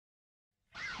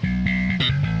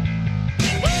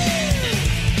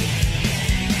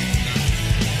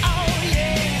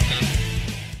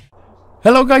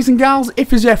Hello guys and gals,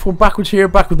 If is F1 backwards here,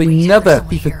 back with another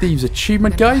Thief of Thieves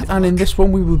Achievement guide, and in this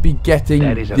one we will be getting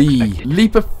the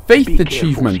Leap of Faith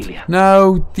achievement.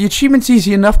 Now, the achievement's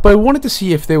easy enough, but I wanted to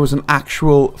see if there was an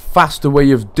actual faster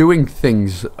way of doing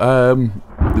things. There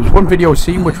was one video I've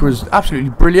seen which was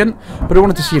absolutely brilliant, but I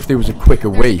wanted to see if there was a quicker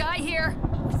way.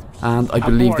 And I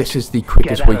believe this is the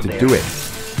quickest way to do it.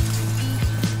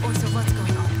 So what's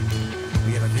going on?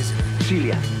 We have a visitor.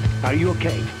 Celia, are you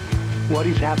okay? What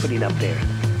is happening up there?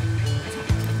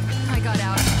 I got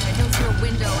out. I dove through a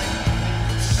window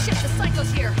and... Shit, the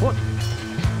psycho's here! What?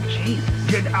 Jesus.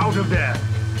 Get out of there!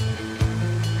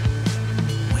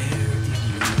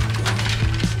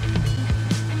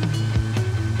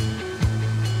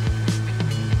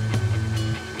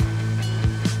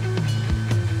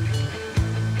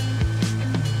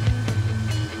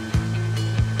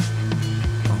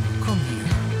 Oh, come here.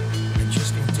 I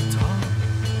just want to talk.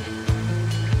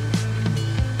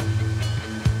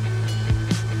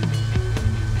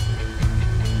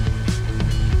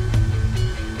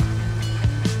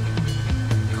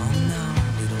 Calm now,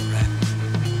 little rat.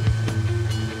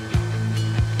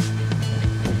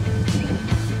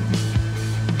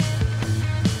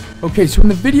 Okay, so in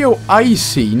the video I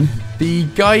seen, the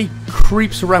guy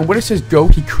creeps around. When it says go,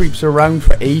 he creeps around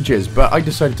for ages, but I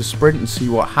decided to sprint and see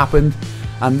what happened.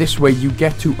 And this way you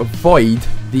get to avoid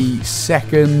the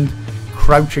second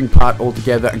crouching part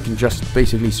altogether and can just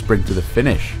basically sprint to the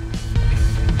finish.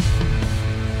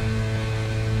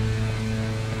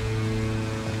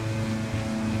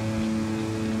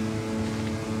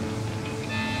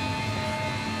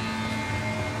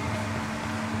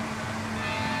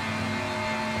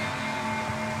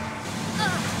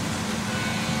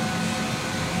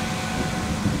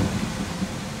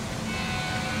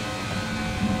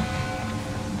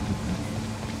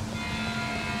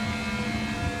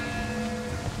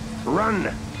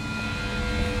 Run!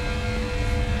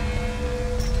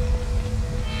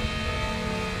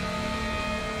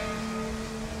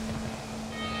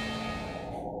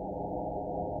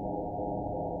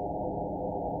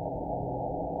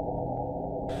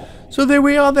 So there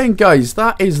we are then, guys.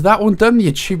 That is that one done. The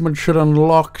achievement should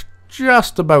unlock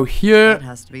just about here, That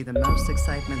has to be the most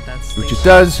excitement that's which it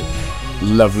does.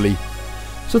 Lovely.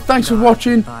 So thanks for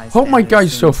watching. Hope my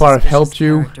guides so far have helped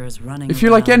you. If you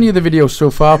like any of the videos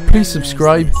so far, please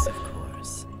subscribe.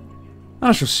 And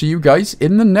I shall see you guys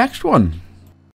in the next one.